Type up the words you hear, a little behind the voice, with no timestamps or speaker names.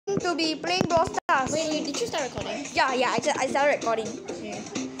to be playing Brawl Stars. Wait, did you start recording? Yeah, I started recording. Okay.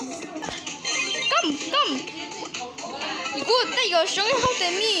 Come. Good, that you're showing how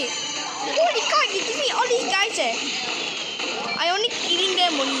than me. Holy God, you give me all these guys I only killing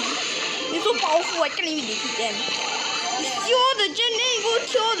them only. They're so powerful, I can't even defeat them. You steal all the gen, then you go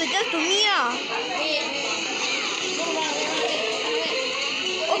kill all the gens to me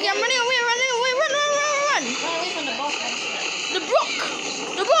Okay, I'm running away, run. Run away from the boss. The Brock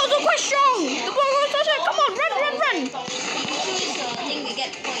is so quite strong. The Brock is so strong. Come on, run. Thing we get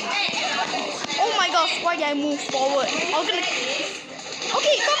points. Oh my gosh, why did I move forward? I was gonna...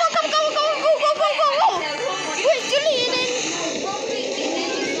 Okay, come on, go. Wait, Julie, and then...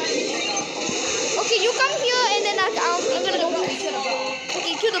 Okay, you come here, and then I'm gonna go...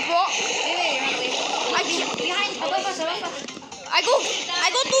 Okay, kill the Brock. Wait, behind. I go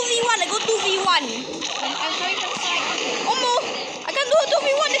 2v1. I'm coming from the side. Almost. I can't do a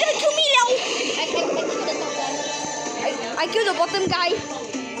 2v1. They're gonna kill me now. I killed the top one. I killed the bottom guy.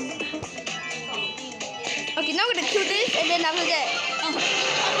 Okay, now we're gonna kill this, and then after that...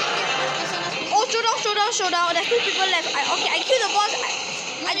 Oh, showdown. There's 2 people left. I kill the boss.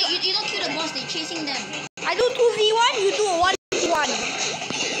 You don't kill the boss, they're chasing them. I do 2v1, you do 1v1.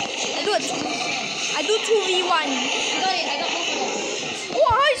 I do 2v1. I got both of them.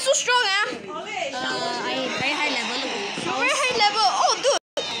 Wow, it's so strong, I very high level. Very high level. Oh, dude.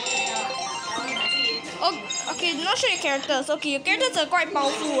 Oh, okay, not sure your characters. Okay, your characters are quite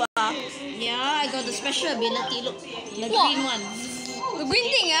powerful. Yeah, I got the special ability. Look, the green one. The green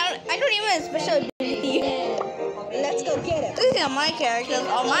thing, I don't even have special ability. Let's go get it. These are my characters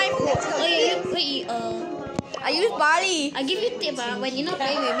or my foot. Wait, I use Barley. I give you a tip, when you're not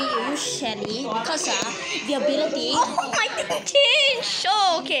playing with me, you use Shelly because the ability. Oh my god, change.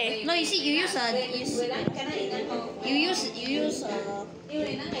 Oh, okay. No, you see, you use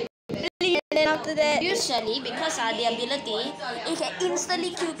And then after that, use Shelly because the ability it can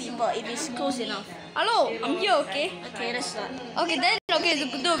instantly kill people if it's close enough. hello, I'm here. Okay. Okay, let's start. Okay, then do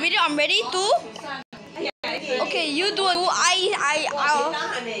a video. I'm ready to. Okay, you do. I'll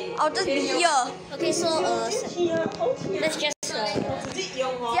just be here. Okay, so let's just.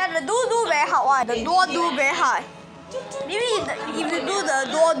 Yeah, the do very hard. The door do very hard. Maybe if you do the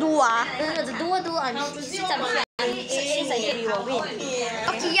door do The duo since I did, we will win.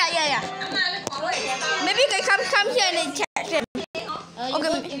 Okay, yeah. Maybe you can come here and then check them. You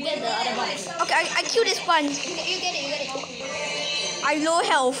get the other box. Okay, I kill this one. You get it. I low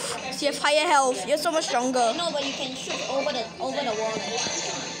health. So you have higher health. You're so much stronger. No, but you can shoot over the wall.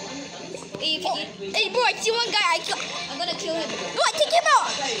 Hey bro, I see one guy. I'm gonna kill him. No, I take him out.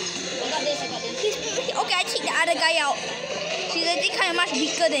 I got this. Okay, I take the other guy out. He's actually kind of much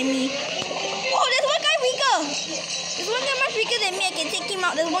weaker than me. Oh, there's one guy weaker. There's one guy much weaker than me. I can take him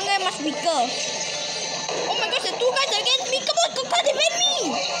out. There's one guy much weaker. Oh my gosh, there's 2 guys against me. Come on, come defend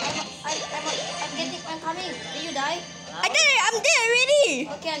me. I'm coming. Did you die? I'm dead already.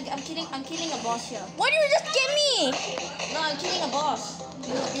 Okay, I'm killing a boss here. Why did you just get me? No, I'm killing a boss.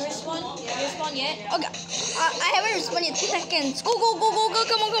 You respawn? You respawn yet? Okay, I haven't respawned yet. 2 seconds. Go. Come on.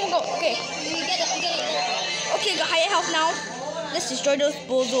 Okay. You get it. Okay, got higher health now. Let's destroy those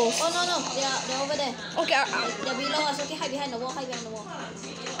bozos. Oh no, they're over there. Okay. They're below us. Okay, hide behind the wall.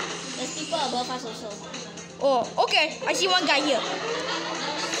 There's people above us also. Oh, okay. I see one guy here.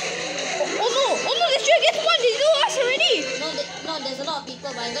 Oh no, there's 3 against 1. They do us already. No, there's a lot of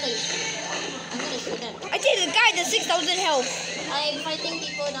people, but I'm gonna shoot them. I take the guy the 6,000 health. I'm fighting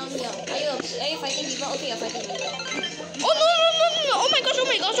people down here. Are you fighting people? Okay, you're fighting people. Oh no. Oh my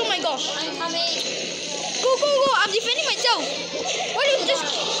gosh. I'm coming. Go. I'm defending myself. Why do you just...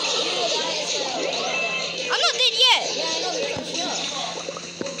 I'm not dead yet. Yeah, I know, because I'm sure.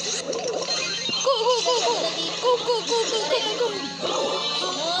 Go. No.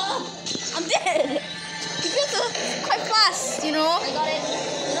 I'm dead. Because quite fast, you know. I got it.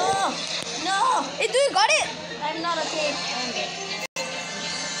 No. Hey, dude, you got it? I'm not okay.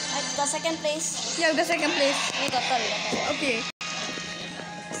 I got 2nd place. Yeah, we got 2nd place. I got 3rd. Okay.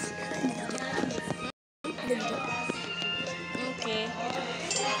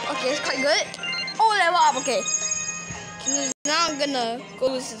 Okay, it's quite good. Oh, level up. Okay. Now I'm gonna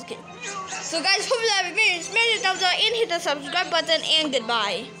go with this game. So guys, hope you have a video. Smash the thumbs up and hit the subscribe button, and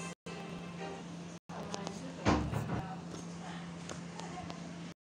goodbye.